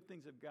 the good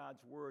things of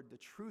God's Word, the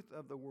truth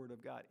of the Word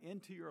of God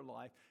into your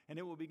life, and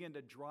it will begin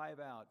to drive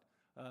out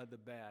the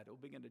bad. It will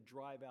begin to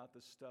drive out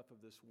the stuff of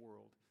this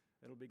world.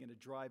 It will begin to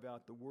drive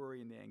out the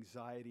worry and the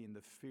anxiety and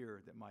the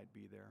fear that might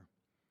be there.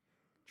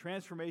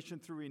 Transformation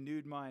through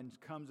renewed minds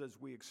comes as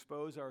we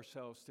expose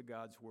ourselves to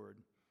God's Word.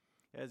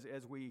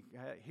 As we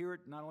hear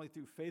it not only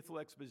through faithful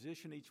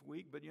exposition each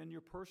week, but in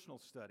your personal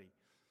study.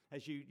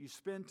 As you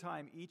spend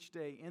time each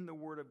day in the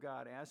Word of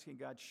God, asking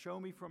God, show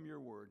me from your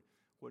Word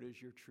what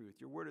is your truth.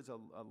 Your Word is a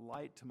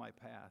light to my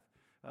path.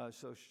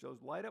 So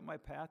light up my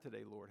path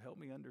today, Lord. Help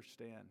me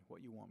understand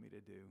what you want me to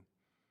do.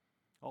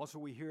 Also,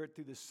 we hear it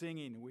through the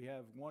singing. We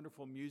have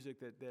wonderful music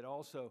that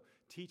also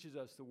teaches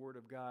us the Word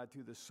of God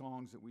through the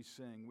songs that we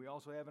sing. We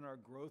also have in our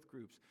growth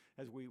groups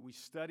as we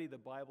study the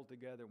Bible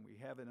together, and we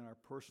have it in our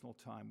personal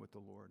time with the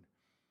Lord.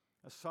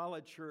 A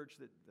solid church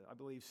that I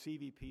believe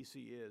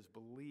CVPC is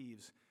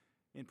believes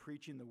in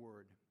preaching the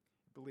Word,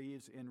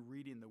 believes in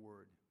reading the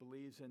Word,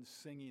 believes in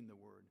singing the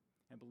Word,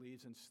 and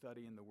believes in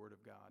studying the Word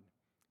of God.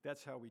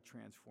 That's how we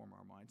transform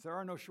our minds. There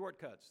are no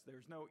shortcuts.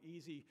 There's no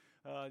easy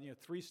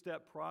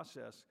three-step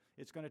process.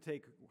 It's going to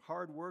take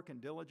hard work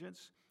and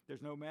diligence.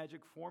 There's no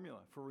magic formula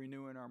for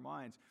renewing our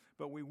minds.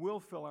 But we will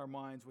fill our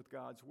minds with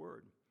God's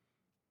Word.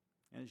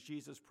 And as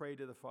Jesus prayed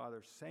to the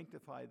Father,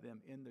 sanctify them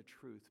in the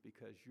truth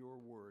because your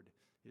Word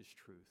is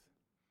truth.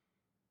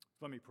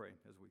 Let me pray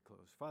as we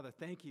close. Father,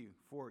 thank you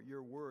for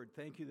your Word.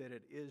 Thank you that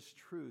it is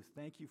truth.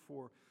 Thank you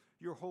for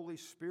your Holy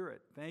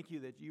Spirit. Thank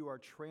you that you are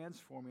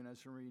transforming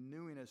us and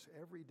renewing us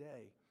every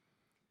day.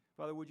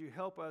 Father, would you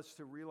help us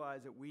to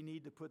realize that we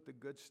need to put the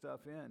good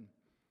stuff in?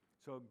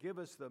 So give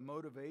us the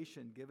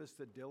motivation, give us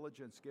the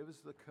diligence, give us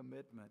the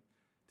commitment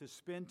to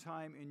spend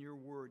time in your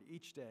Word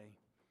each day,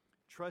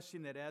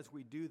 trusting that as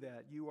we do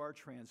that, you are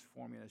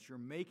transforming us. You're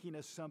making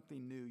us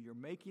something new. You're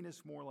making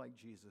us more like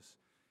Jesus,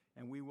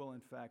 and we will,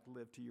 in fact,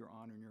 live to your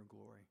honor and your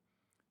glory.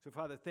 So,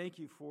 Father, thank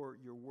you for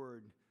your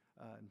Word.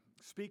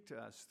 Speak to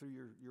us through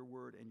your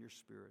Word and your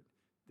Spirit,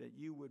 that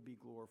you would be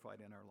glorified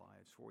in our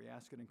lives. For we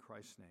ask it in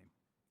Christ's name.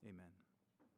 Amen.